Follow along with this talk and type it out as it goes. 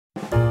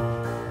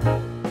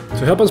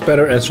To help us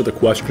better answer the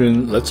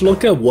question, let's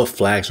look at what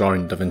flags are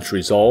in DaVinci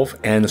Resolve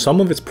and some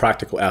of its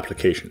practical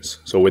applications.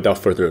 So without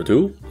further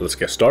ado, let's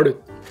get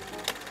started.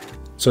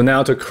 So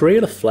now to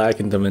create a flag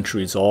in DaVinci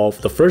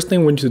Resolve, the first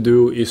thing we need to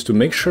do is to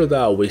make sure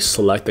that we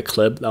select the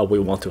clip that we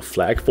want to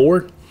flag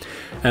for.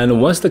 And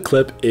once the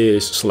clip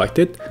is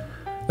selected,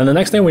 then the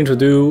next thing we need to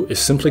do is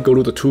simply go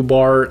to the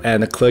toolbar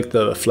and click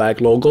the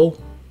flag logo.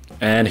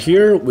 And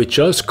here we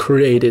just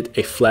created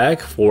a flag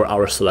for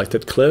our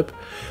selected clip,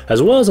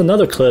 as well as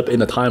another clip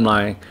in the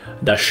timeline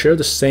that share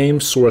the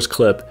same source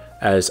clip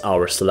as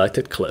our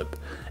selected clip.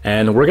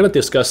 And we're going to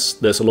discuss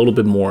this a little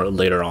bit more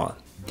later on.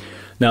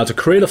 Now to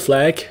create a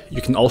flag,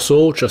 you can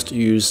also just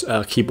use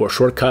a keyboard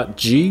shortcut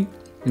G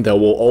that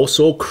will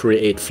also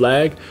create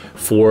flag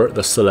for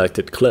the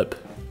selected clip.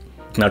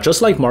 Now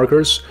just like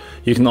markers,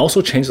 you can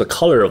also change the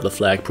color of the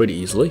flag pretty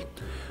easily.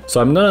 So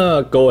I'm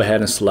gonna go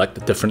ahead and select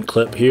a different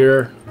clip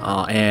here,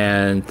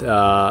 and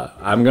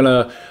I'm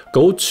gonna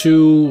go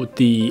to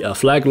the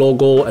flag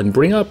logo and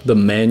bring up the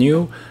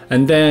menu,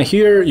 and then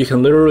here you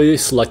can literally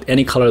select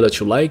any color that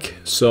you like.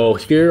 So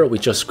here we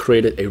just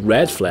created a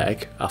red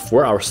flag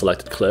for our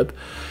selected clip,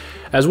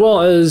 as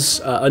well as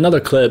another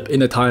clip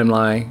in the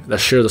timeline that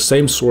share the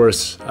same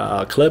source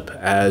clip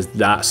as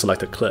that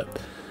selected clip.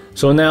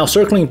 So now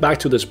circling back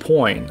to this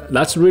point,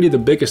 that's really the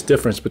biggest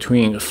difference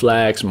between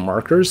flags and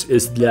markers,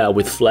 is that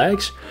with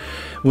flags,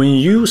 when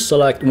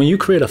you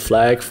create a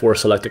flag for a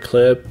selected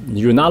clip,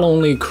 you not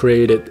only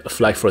created a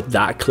flag for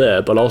that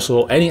clip, but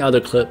also any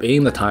other clip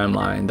in the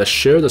timeline that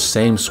share the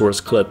same source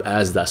clip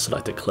as that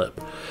selected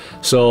clip.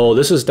 So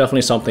this is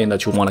definitely something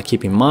that you want to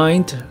keep in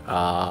mind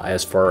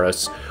as far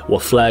as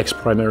what flags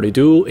primarily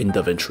do in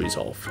DaVinci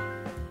Resolve.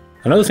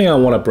 Another thing I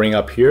want to bring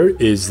up here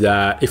is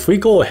that if we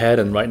go ahead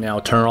and right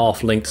now turn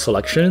off linked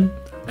selection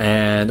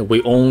and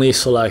we only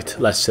select,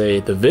 let's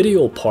say, the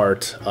video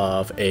part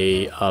of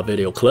a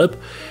video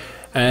clip,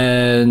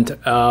 and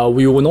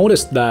we will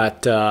notice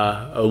that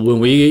when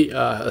we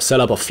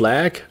set up a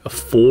flag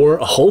for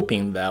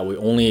hoping that we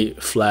only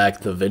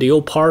flag the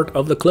video part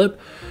of the clip,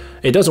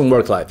 it doesn't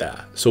work like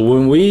that. So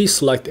when we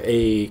select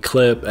a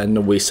clip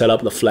and we set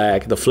up the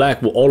flag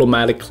will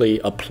automatically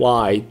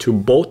apply to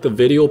both the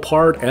video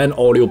part and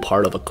audio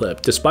part of a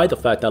clip, despite the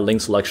fact that link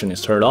selection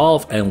is turned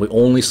off and we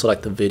only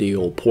select the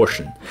video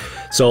portion.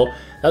 So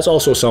that's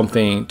also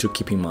something to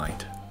keep in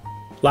mind.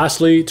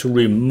 Lastly, to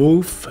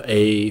remove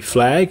a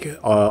flag,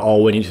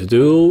 all we need to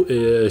do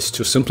is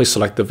to simply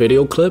select the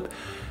video clip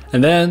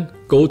and then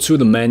go to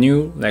the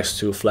menu next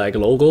to flag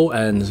logo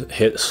and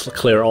hit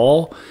clear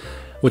all,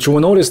 which you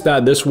will notice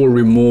that this will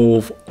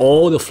remove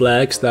all the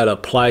flags that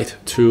applied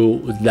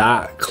to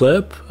that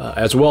clip,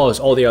 as well as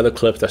all the other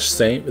clips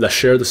that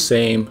share the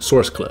same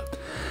source clip.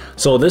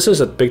 So this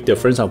is a big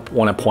difference I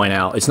want to point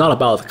out. It's not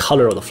about the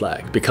color of the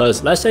flag,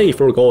 because let's say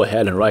if we go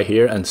ahead and right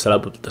here and set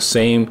up the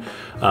same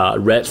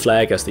red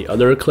flag as the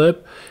other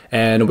clip,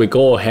 and we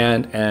go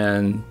ahead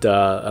and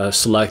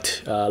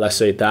select, let's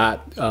say,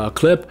 that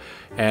clip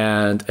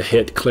and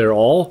hit clear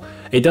all,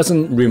 it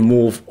doesn't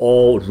remove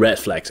all red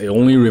flags. It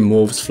only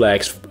removes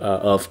flags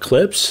of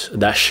clips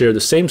that share the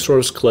same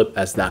source clip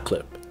as that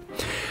clip.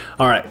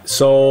 All right,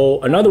 so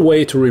another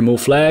way to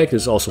remove flag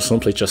is also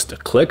simply just to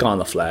click on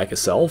the flag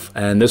itself,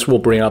 and this will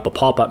bring up a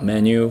pop-up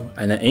menu,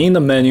 and then in the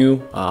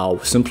menu,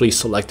 simply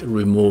select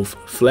remove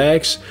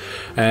flags,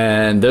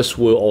 and this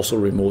will also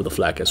remove the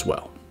flag as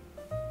well.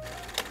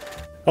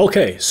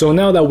 Okay, so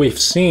now that we've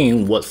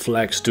seen what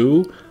flags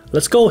do,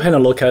 let's go ahead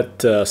and look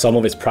at some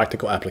of its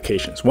practical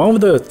applications. One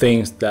of the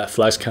things that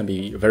flags can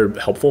be very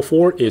helpful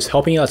for is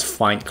helping us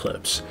find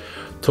clips.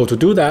 So to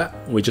do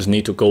that, we just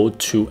need to go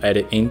to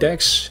Edit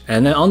Index,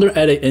 and then under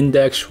Edit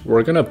Index,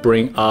 we're gonna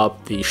bring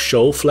up the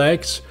Show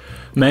Flags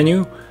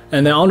menu,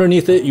 and then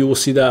underneath it, you will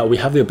see that we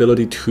have the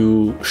ability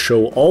to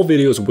show all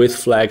videos with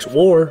flags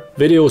or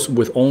videos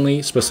with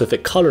only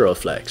specific color of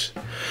flags.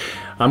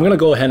 I'm gonna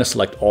go ahead and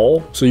select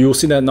all. So you'll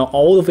see that now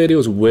all the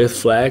videos with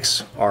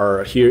flags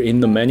are here in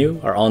the menu,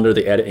 are under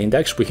the edit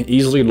index. We can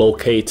easily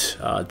locate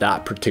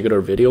that particular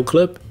video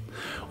clip.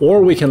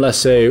 Or we can, let's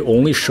say,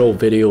 only show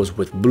videos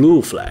with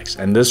blue flags,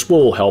 and this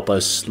will help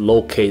us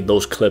locate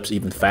those clips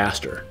even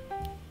faster.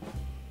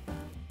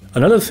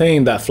 Another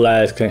thing that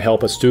flags can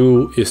help us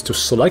do is to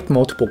select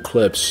multiple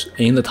clips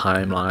in the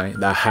timeline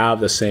that have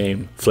the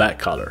same flag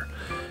color.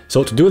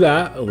 So to do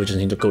that, we just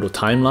need to go to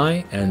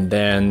timeline and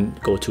then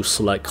go to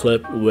select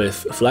clip with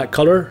flag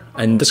color.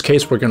 And in this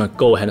case, we're gonna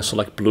go ahead and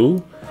select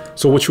blue.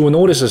 So what you will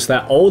notice is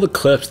that all the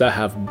clips that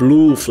have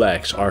blue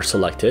flags are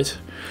selected.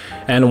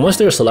 And once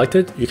they're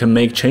selected, you can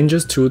make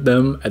changes to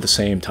them at the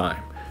same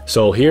time.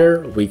 So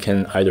here we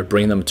can either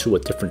bring them to a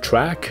different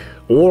track,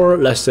 or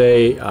let's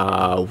say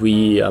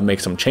we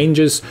make some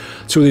changes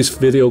to these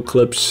video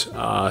clips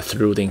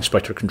through the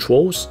inspector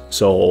controls.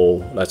 So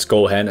let's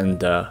go ahead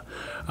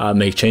and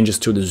make changes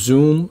to the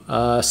zoom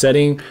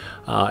setting,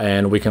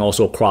 and we can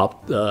also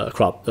crop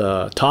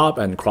top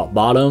and crop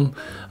bottom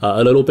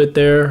a little bit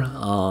there,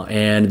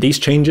 and these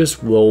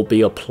changes will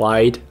be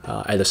applied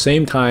at the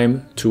same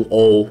time to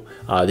all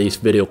these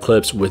video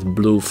clips with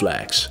blue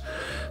flags.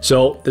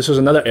 So this is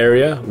another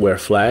area where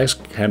flags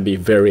can be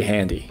very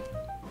handy.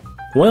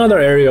 One other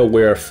area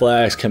where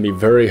flags can be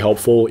very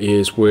helpful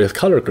is with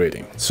color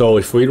grading. So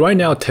if we right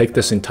now take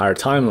this entire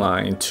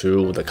timeline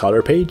to the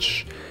color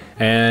page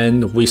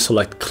and we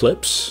select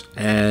clips,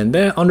 and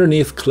then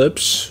underneath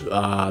clips,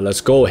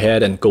 let's go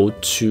ahead and go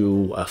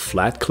to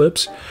flat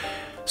clips.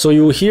 So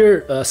you will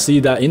here see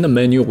that in the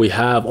menu we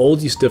have all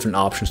these different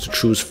options to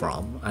choose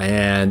from.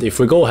 And if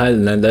we go ahead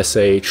and then let's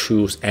say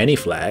choose any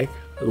flag,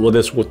 what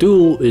this will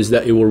do is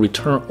that it will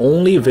return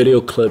only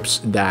video clips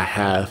that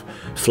have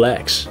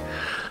flags.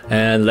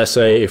 And let's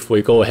say if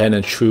we go ahead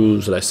and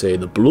choose, let's say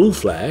the blue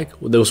flag,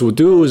 what this will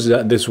do is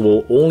that this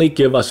will only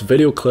give us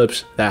video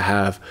clips that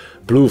have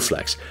blue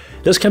flags.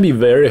 This can be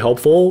very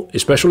helpful,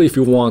 especially if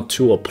you want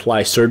to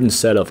apply certain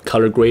set of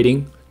color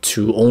grading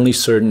to only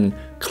certain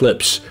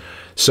clips.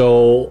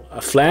 So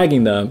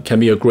flagging them can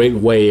be a great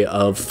way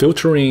of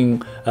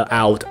filtering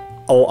out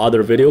all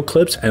other video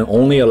clips and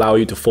only allow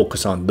you to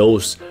focus on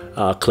those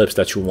clips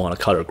that you want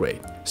to color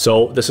grade.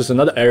 So this is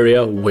another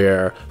area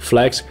where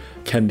flags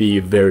can be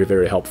very,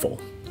 very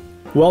helpful.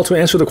 Well, to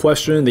answer the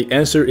question, the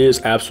answer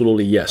is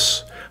absolutely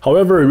yes.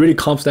 However, it really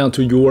comes down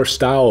to your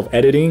style of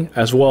editing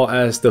as well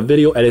as the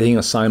video editing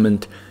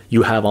assignment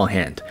you have on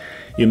hand.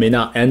 You may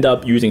not end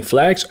up using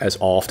flags as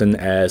often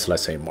as,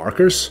 let's say,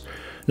 markers.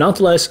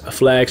 Nonetheless,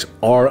 flags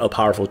are a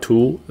powerful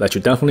tool that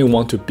you definitely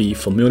want to be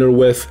familiar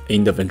with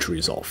in DaVinci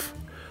Resolve.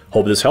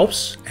 Hope this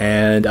helps,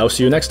 and I'll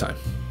see you next time.